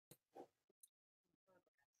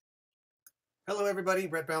Hello everybody,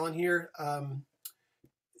 Brett Ballin here.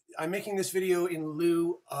 I'm making this video in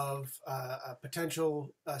lieu of a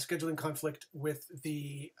potential scheduling conflict with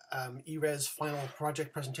the ERES final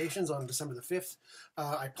project presentations on December the 5th.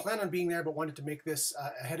 I plan on being there, but wanted to make this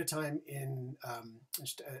ahead of time in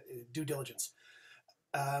due diligence.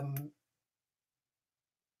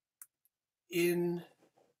 In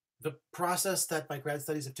the process that my grad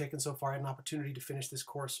studies have taken so far, I had an opportunity to finish this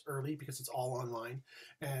course early because it's all online,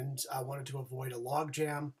 and I wanted to avoid a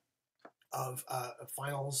logjam of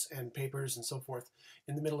finals and papers and so forth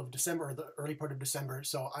in the middle of December or the early part of December.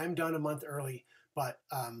 So I'm done a month early, but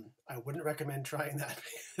I wouldn't recommend trying that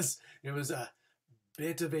because it was a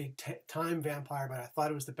bit of a time vampire, but I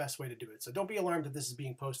thought it was the best way to do it. So don't be alarmed that this is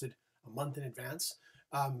being posted a month in advance.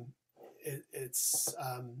 It's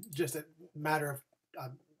just a matter of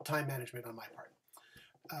time management on my part.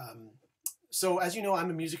 So as you know, I'm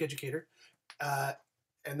a music educator.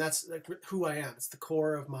 And that's like who I am. It's the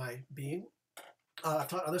core of my being. I've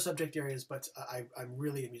taught other subject areas, but I'm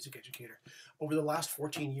really a music educator. Over the last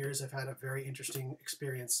 14 years, I've had a very interesting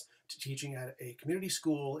experience teaching at a community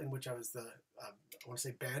school in which I was the, I want to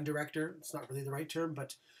say band director. It's not really the right term,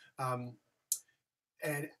 but, and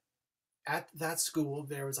at that school,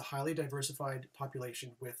 there was a highly diversified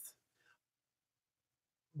population with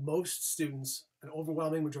most students, an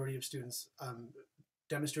overwhelming majority of students,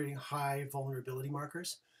 demonstrating high vulnerability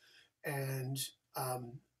markers and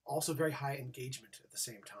also very high engagement at the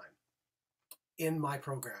same time in my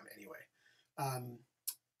program anyway. I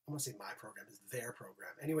want to say my program is their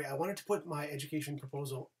program. Anyway, I wanted to put my education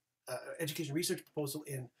research proposal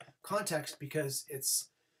in context because it's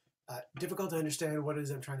difficult to understand what it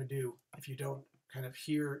is I'm trying to do if you don't kind of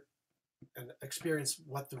hear and experience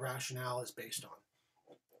what the rationale is based on.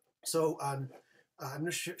 So I'm going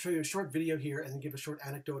to show you a short video here and then give a short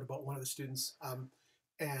anecdote about one of the students.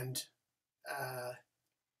 Then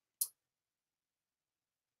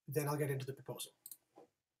I'll get into the proposal.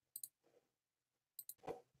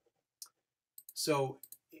 So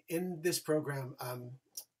in this program,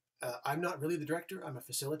 I'm not really the director, I'm a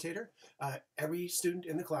facilitator. Every student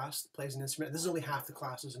in the class plays an instrument. This is only half the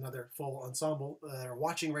class. There's another full ensemble that are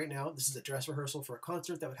watching right now. This is a dress rehearsal for a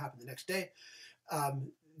concert that would happen the next day.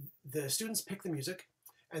 The students pick the music,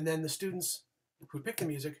 and then the students who pick the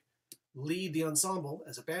music lead the ensemble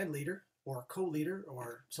as a band leader or co-leader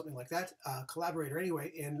or something like that, collaborator anyway,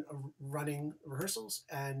 in running rehearsals.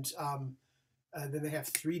 And then they have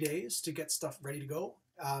 3 days to get stuff ready to go,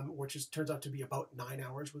 which turns out to be about 9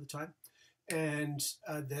 hours worth of time. And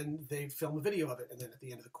then they film a video of it. And then at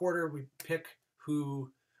the end of the quarter, we pick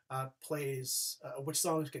who plays, which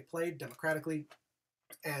songs get played democratically.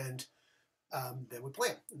 And then we play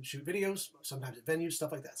them and shoot videos, sometimes at venues,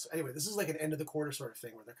 stuff like that. So anyway, this is like an end of the quarter sort of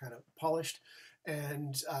thing where they're kind of polished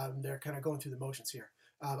and they're kind of going through the motions here.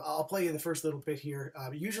 I'll play you the first little bit here.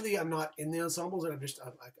 Usually I'm not in the ensembles, and I'm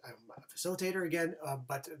a facilitator again,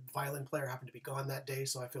 but the violin player happened to be gone that day,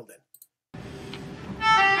 so I filled in.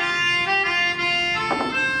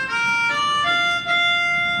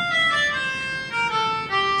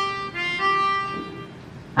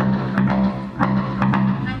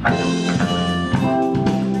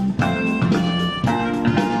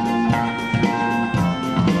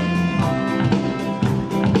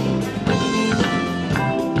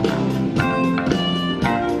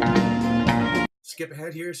 Skip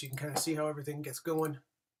ahead here so you can kind of see how everything gets going.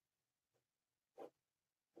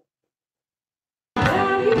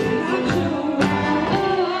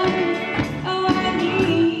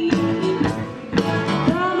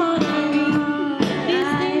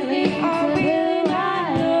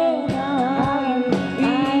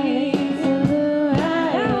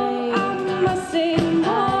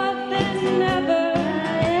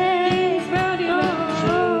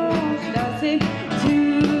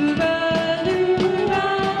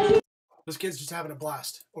 Those kids just having a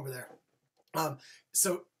blast over there.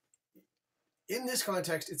 So in this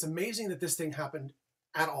context, it's amazing that this thing happened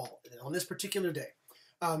at all on this particular day.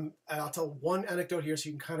 And I'll tell one anecdote here so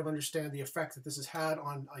you can kind of understand the effect that this has had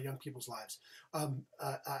on young people's lives.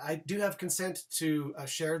 I do have consent to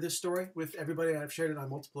share this story with everybody. I've shared it on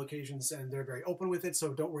multiple occasions and they're very open with it,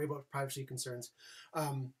 so don't worry about privacy concerns.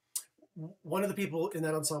 One of the people in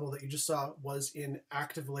that ensemble that you just saw was in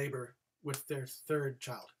active labor with their third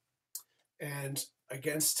child. And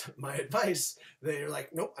against my advice, they're like,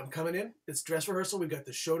 nope, I'm coming in. It's dress rehearsal. We've got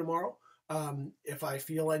the show tomorrow. If I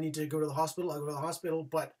feel I need to go to the hospital, I'll go to the hospital.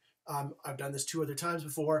 But I've done this 2 other times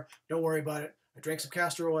before. Don't worry about it. I drank some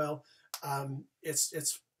castor oil.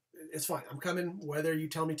 It's fine. I'm coming whether you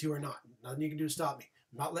tell me to or not. Nothing you can do to stop me.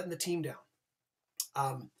 I'm not letting the team down.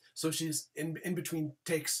 So she's in between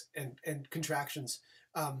takes and contractions.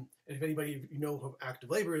 And if anybody you know who active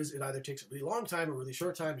labor is, it either takes a really long time or a really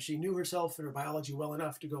short time. She knew herself and her biology well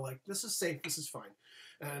enough to go like, this is safe, this is fine.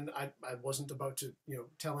 And I wasn't about to, you know,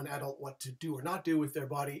 tell an adult what to do or not do with their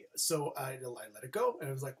body. So I let it go. And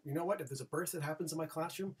I was like, you know what, if there's a birth that happens in my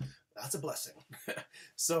classroom, that's a blessing.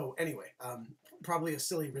 So anyway, probably a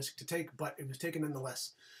silly risk to take, but it was taken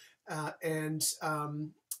nonetheless.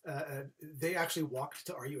 They actually walked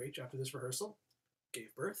to RUH after this rehearsal,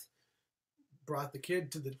 gave birth, brought the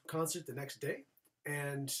kid to the concert the next day,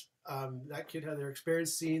 and that kid had their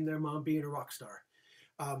experience seeing their mom being a rock star.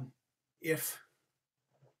 If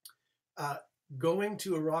going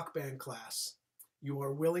to a rock band class, you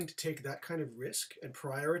are willing to take that kind of risk and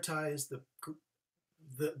prioritize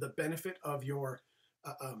the benefit of your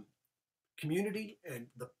community and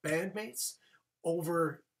the bandmates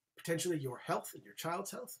over potentially your health and your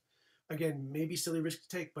child's health. Again, maybe silly risk to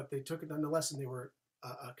take, but they took it nonetheless, and they were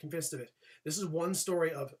convinced of it. This is one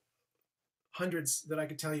story of hundreds that I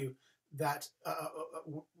could tell you that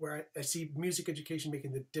where I see music education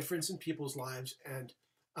making the difference in people's lives, and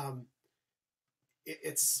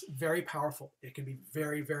it's very powerful. It can be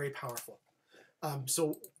very, very powerful.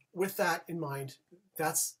 So with that in mind,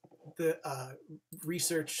 that's the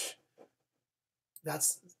research,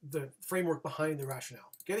 that's the framework behind the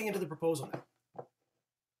rationale. Getting into the proposal now.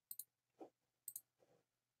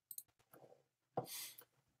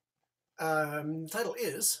 The title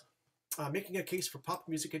is Making a Case for Pop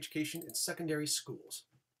Music Education in Secondary Schools.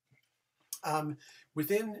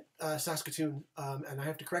 Within Saskatoon, and I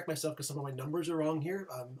have to correct myself because some of my numbers are wrong here.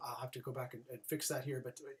 I'll have to go back and fix that here.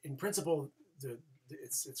 But in principle,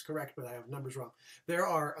 it's correct, but I have numbers wrong. There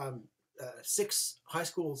are 6 high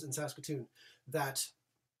schools in Saskatoon that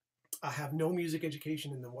have no music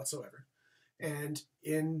education in them whatsoever. And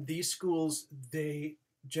in these schools, they,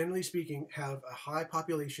 generally speaking, have a high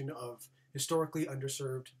population of historically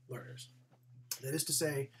underserved learners. That is to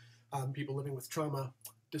say, people living with trauma,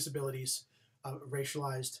 disabilities,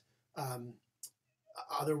 racialized,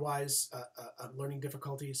 otherwise learning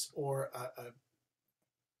difficulties, or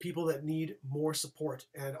people that need more support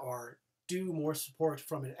and are due more support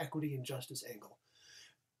from an equity and justice angle.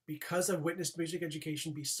 Because I've witnessed music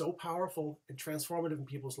education be so powerful and transformative in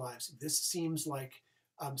people's lives, this seems like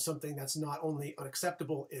something that's not only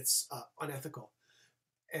unacceptable, it's unethical.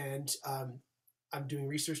 And I'm doing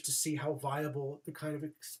research to see how viable the kind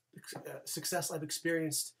of success I've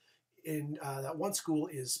experienced in that one school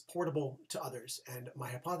is portable to others. And my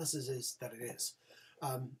hypothesis is that it is.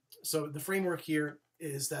 So the framework here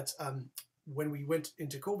is that when we went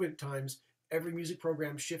into COVID times, every music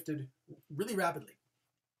program shifted really rapidly.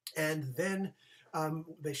 And then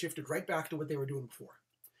they shifted right back to what they were doing before.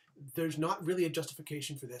 There's not really a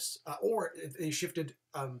justification for this, or they shifted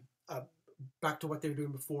back to what they were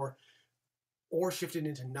doing before, or shifted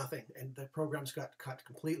into nothing, and the programs got cut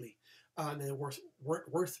completely. And they weren't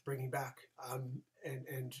worth bringing back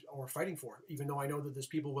and or fighting for, even though I know that there's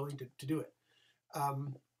people willing to do it.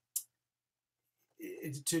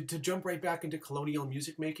 To jump right back into colonial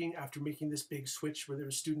music making after making this big switch where there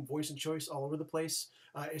was student voice and choice all over the place,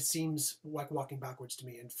 it seems like walking backwards to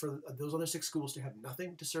me. And for those other 6 schools to have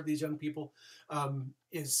nothing to serve these young people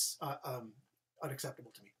is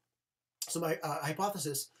unacceptable to me. So my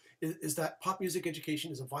hypothesis is that pop music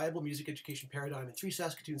education is a viable music education paradigm in 3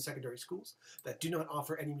 Saskatoon secondary schools that do not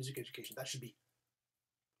offer any music education. That should be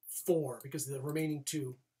 4, because the remaining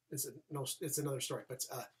 2 is it's another story. But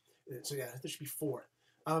so yeah, there should be 4.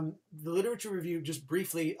 The literature review, just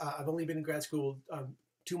briefly, I've only been in grad school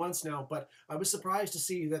 2 months now, but I was surprised to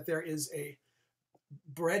see that there is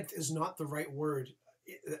breadth is not the right word.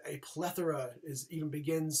 A plethora even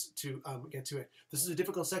begins to get to it. This is a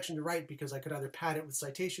difficult section to write because I could either pad it with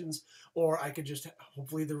citations, or I could just,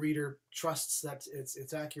 hopefully the reader trusts that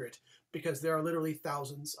it's accurate, because there are literally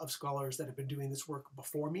thousands of scholars that have been doing this work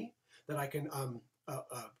before me that I can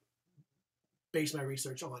base my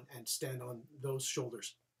research on and stand on those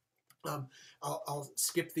shoulders. I'll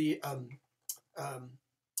skip the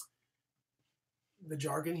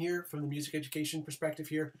jargon here from the music education perspective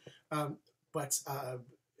here, but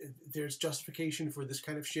there's justification for this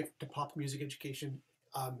kind of shift to pop music education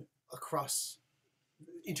across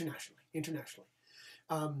internationally.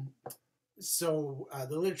 So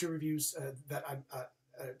the literature reviews that I'm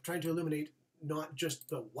trying to illuminate not just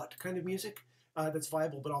the what kind of music that's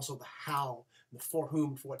viable, but also the how, the for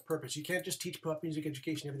whom, for what purpose. You can't just teach pop music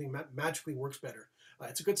education, everything magically works better.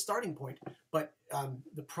 It's a good starting point, but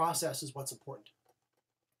the process is what's important.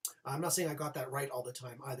 I'm not saying I got that right all the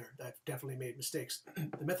time either. I've definitely made mistakes.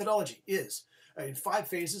 The methodology is in 5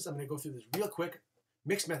 phases. I'm going to go through this real quick.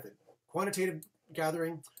 Mixed method, quantitative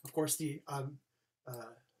gathering, of course, the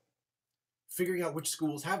figuring out which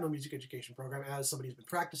schools have no music education program. As somebody who's been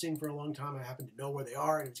practicing for a long time, I happen to know where they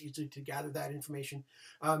are, and it's easy to gather that information.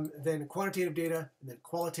 Then quantitative data, and then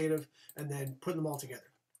qualitative, and then putting them all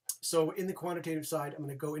together. So in the quantitative side, I'm going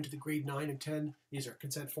to go into the grade 9 and 10. These are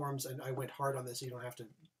consent forms, and I went hard on this, so you don't have to,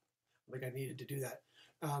 like I needed to do that.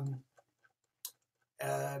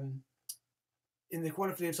 In the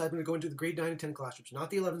quantitative side, I'm going to go into the grade 9 and 10 classrooms, not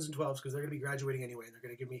the 11s and 12s, because they're going to be graduating anyway, and they're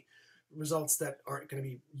going to give me results that aren't going to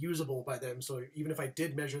be usable by them. So even if I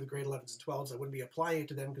did measure the grade 11s and 12s, I wouldn't be applying it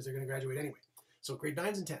to them because they're going to graduate anyway. So grade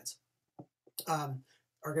 9s and 10s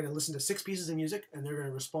are going to listen to 6 pieces of music, and they're going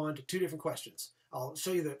to respond to 2 different questions. I'll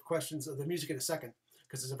show you the questions of the music in a second,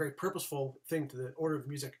 because it's a very purposeful thing to the order of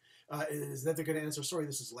music, is that they're going to answer, sorry,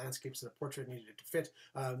 this is landscapes and a portrait needed to fit.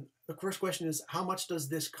 The first question is, how much does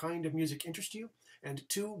this kind of music interest you? And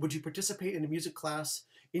 2, would you participate in a music class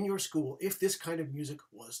in your school if this kind of music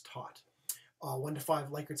was taught? 1 to 5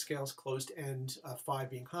 Likert scales, closed end, 5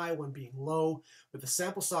 being high, 1 being low, with a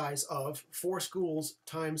sample size of 4 schools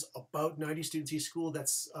times about 90 students each school.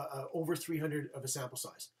 That's over 300 of a sample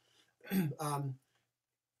size.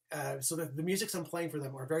 So the musics I'm playing for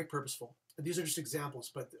them are very purposeful. These are just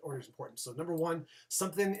examples, but the order is important. So number 1,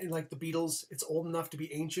 something in like the Beatles. It's old enough to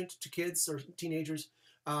be ancient to kids or teenagers.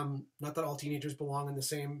 Not that all teenagers belong in the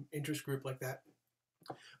same interest group like that.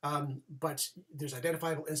 But there's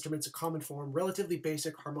identifiable instruments, a common form, relatively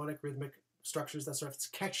basic harmonic, rhythmic structures, that sort of. It's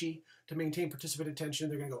catchy to maintain participant attention.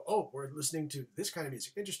 They're going to go, oh, we're listening to this kind of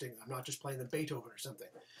music. Interesting. I'm not just playing the Beethoven or something.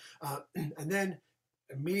 And then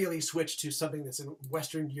immediately switch to something that's a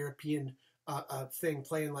Western European thing,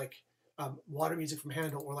 playing like water music from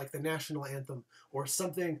Handel, or like the national anthem, or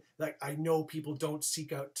something like I know people don't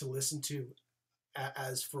seek out to listen to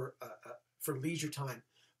as for leisure time.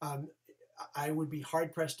 I would be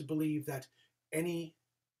hard pressed to believe that any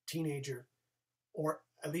teenager, or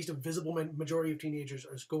at least a visible majority of teenagers,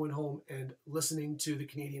 are going home and listening to the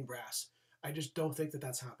Canadian brass. I just don't think that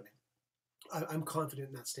that's happening. I'm confident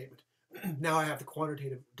in that statement. Now I have the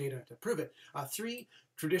quantitative data to prove it. 3,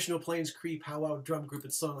 traditional Plains Cree powwow drum group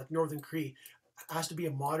and song, like Northern Cree, has to be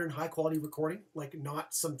a modern, high-quality recording, like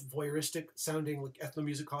not some voyeuristic sounding like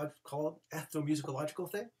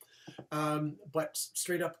ethnomusicological thing, but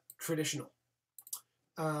straight up traditional.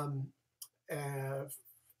 4,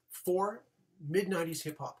 mid-90s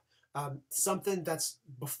hip-hop. Something that's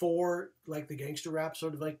before like the gangster rap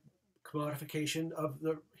sort of like commodification of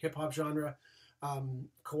the hip-hop genre,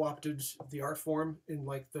 co-opted the art form in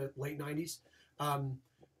like the late 90s.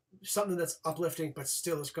 Something that's uplifting, but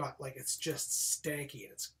still has got like, it's just stanky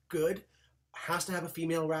and it's good. Has to have a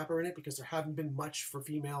female rapper in it because there haven't been much for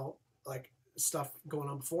female like stuff going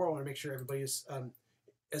on before. I want to make sure everybody is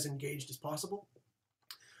as engaged as possible.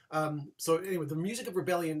 So anyway, the music of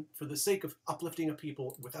rebellion for the sake of uplifting a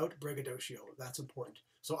people without braggadocio. That's important.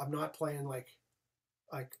 So I'm not playing like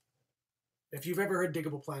if you've ever heard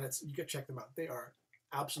Diggable Planets, you can check them out. They are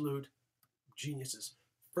absolute geniuses.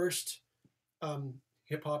 First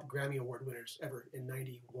hip-hop Grammy Award winners ever in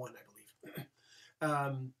 91, I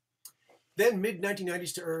believe. Then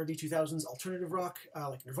mid-1990s to early 2000s, alternative rock,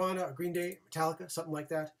 like Nirvana or Green Day, Metallica, something like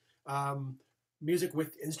that. Music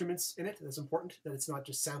with instruments in it. That's important, that it's not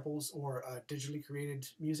just samples or digitally created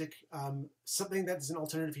music. Something that is an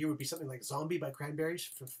alternative here would be something like Zombie by Cranberries,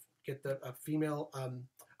 for get the female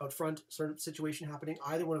out front sort of situation happening.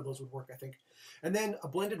 Either one of those would work, I think. And then a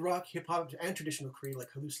blended rock, hip-hop, and traditional Cree, like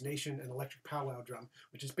Hallucination and Electric Powwow Drum,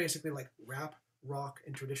 which is basically like rap, rock,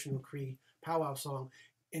 and traditional Cree powwow song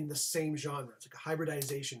in the same genre. It's like a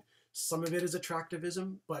hybridization. Some of it is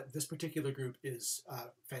attractivism, but this particular group is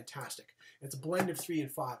fantastic. It's a blend of 3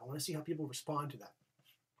 and 5. I want to see how people respond to that.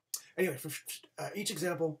 Anyway, for each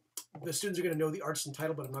example, the students are going to know the artist and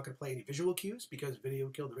title, but I'm not going to play any visual cues because video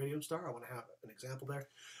killed the radio star. I want to have an example there.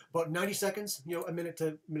 About 90 seconds, a minute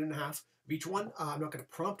to minute and a half of each one. I'm not going to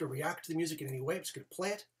prompt or react to the music in any way. I'm just going to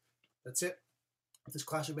play it. That's it. If there's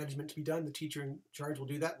classroom management to be done, the teacher in charge will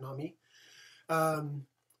do that, not me. And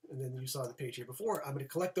then you saw the page here before. I'm going to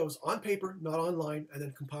collect those on paper, not online, and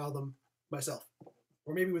then compile them myself.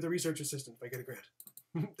 Or maybe with a research assistant if I get a grant.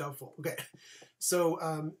 Doubtful. Okay.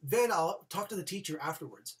 So then I'll talk to the teacher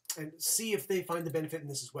afterwards and see if they find the benefit in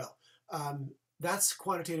this as well. That's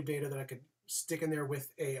quantitative data that I could stick in there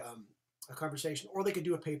with a conversation, or they could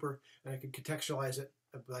do a paper and I could contextualize it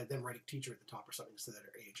by them writing teacher at the top or something instead of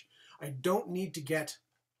their age. I don't need to get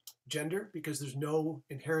gender because there's no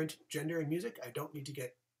inherent gender in music. I don't need to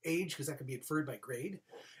get age because that can be inferred by grade,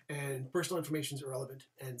 and personal information is irrelevant,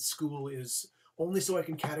 and school is only so I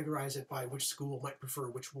can categorize it by which school might prefer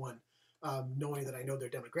which one. knowing that I know their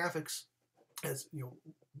demographics as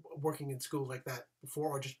working in schools like that before,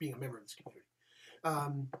 or just being a member of this community.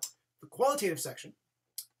 The qualitative section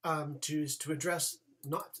to address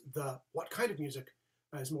not what kind of music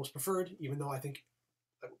is most preferred, even though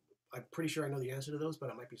I'm pretty sure I know the answer to those,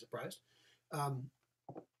 but I might be surprised,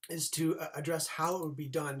 is to address how it would be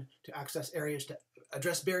done to address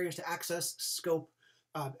barriers to access, scope,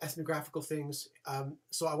 ethnographical things.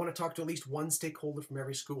 So I want to talk to at least one stakeholder from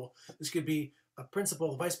every school. This could be a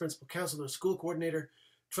principal, a vice principal, counselor, school coordinator,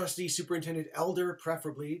 trustee, superintendent, elder,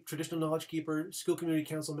 preferably, traditional knowledge keeper, school community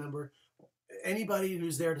council member, anybody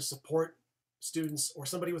who's there to support students, or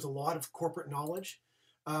somebody with a lot of corporate knowledge.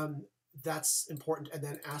 That's important. And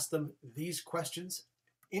then ask them these questions,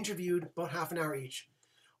 interviewed about half an hour each.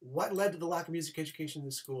 What led to the lack of music education in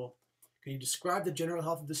the school? Can you describe the general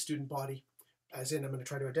health of the student body? As in, I'm going to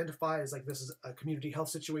try to identify as like, this is a community health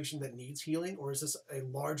situation that needs healing, or is this a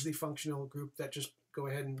largely functional group that just go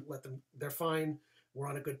ahead and let them, they're fine, we're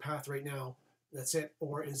on a good path right now, that's it?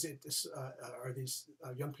 Or is it this, are these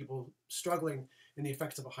young people struggling in the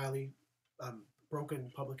effects of a highly broken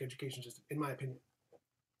public education system, in my opinion?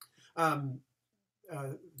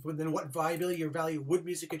 Then what viability or value would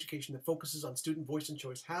music education that focuses on student voice and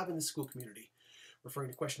choice have in the school community?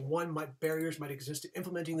 Referring to question 1, barriers might exist to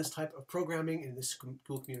implementing this type of programming in the school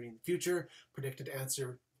community in the future. Predicted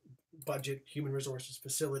answer: budget, human resources,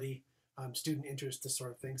 facility, student interest, this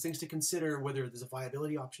sort of things. Things to consider whether there's a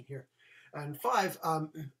viability option here. And 5,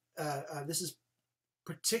 this is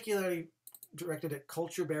particularly directed at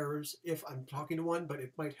culture bearers if I'm talking to one, but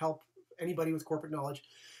it might help anybody with corporate knowledge.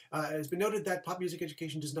 It has been noted that pop music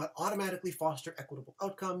education does not automatically foster equitable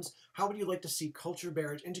outcomes. How would you like to see culture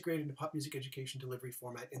bearers integrated into pop music education delivery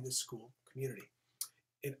format in this school community?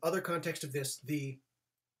 In other context of this, the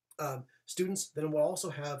students then will also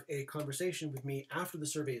have a conversation with me after the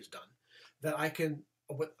survey is done, that I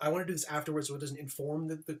want to do this afterwards so it doesn't inform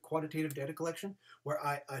the quantitative data collection, where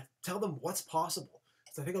I tell them what's possible.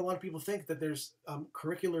 So I think a lot of people think that there's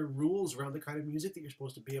curricular rules around the kind of music that you're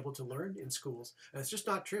supposed to be able to learn in schools, and it's just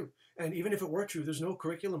not true. And even if it were true, there's no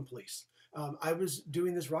curriculum police. I was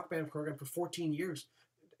doing this rock band program for 14 years,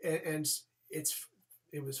 and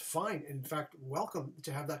it was fine. In fact, welcome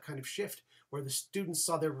to have that kind of shift where the students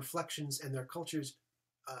saw their reflections and their cultures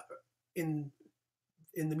in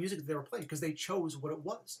the music that they were playing, because they chose what it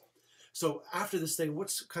was. So after this thing,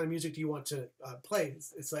 what kind of music do you want to play?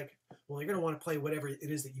 It's like, well, you're going to want to play whatever it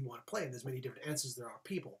is that you want to play, and there's many different answers there are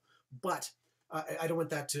people. But I don't want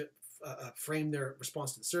that to frame their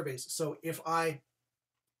response to the surveys. So if I,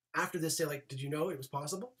 after this, say like, did you know it was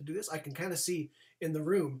possible to do this? I can kind of see in the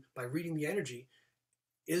room by reading the energy,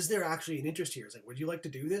 is there actually an interest here? It's like, would you like to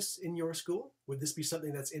do this in your school? Would this be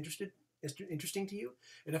something that's interesting to you?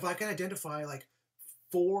 And if I can identify like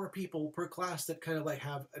 4 people per class that kind of like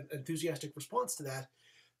have an enthusiastic response to that,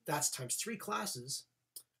 that's times 3 classes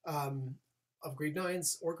of grade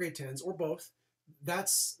 9s or grade 10s or both.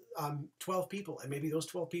 That's 12 people, and maybe those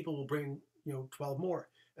 12 people will bring 12 more,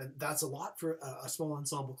 and that's a lot for a small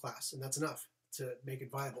ensemble class, and that's enough to make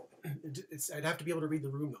it viable. I'd have to be able to read the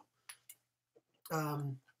room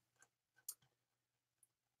though.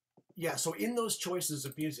 Yeah, so in those choices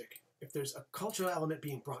of music, if there's a cultural element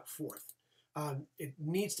being brought forth, it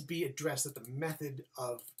needs to be addressed that the method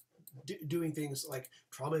of doing things like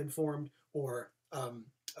trauma-informed or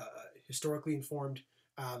historically informed,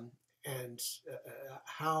 and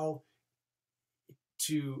how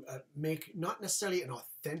to make not necessarily an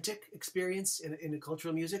authentic experience in a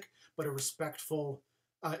cultural music, but a respectful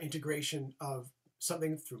integration of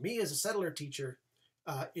something through me as a settler teacher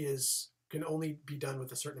can only be done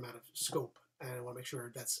with a certain amount of scope, and I want to make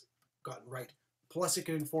sure that's gotten right. Plus, it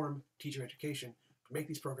can inform teacher education to make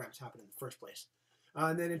these programs happen in the first place.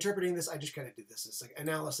 And then interpreting this, I just kind of did this. It's like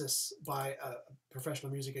analysis by a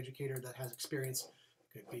professional music educator that has experience.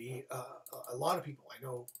 Could be a lot of people. I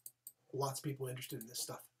know lots of people interested in this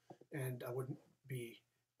stuff, and I wouldn't be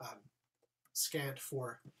scant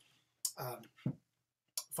for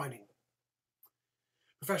finding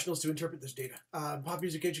professionals to interpret this data. Pop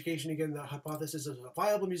music education, again, the hypothesis is a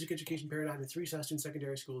viable music education paradigm in 3 Saskatoon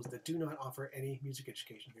secondary schools that do not offer any music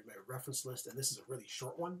education. Here's my reference list, and this is a really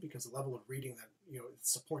short one because the level of reading that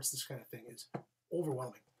supports this kind of thing is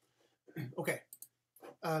overwhelming. Okay,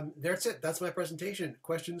 that's it. That's my presentation.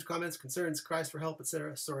 Questions, comments, concerns, cries for help,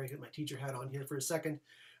 etc. Sorry, I get my teacher hat on here for a second.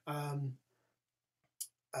 Yeah,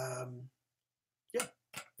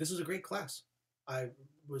 this was a great class. I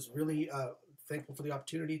was really thankful for the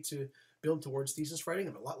opportunity to build towards thesis writing.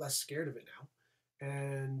 I'm a lot less scared of it now.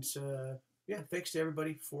 And yeah, thanks to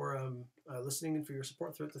everybody for listening and for your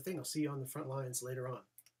support throughout the thing. I'll see you on the front lines later on.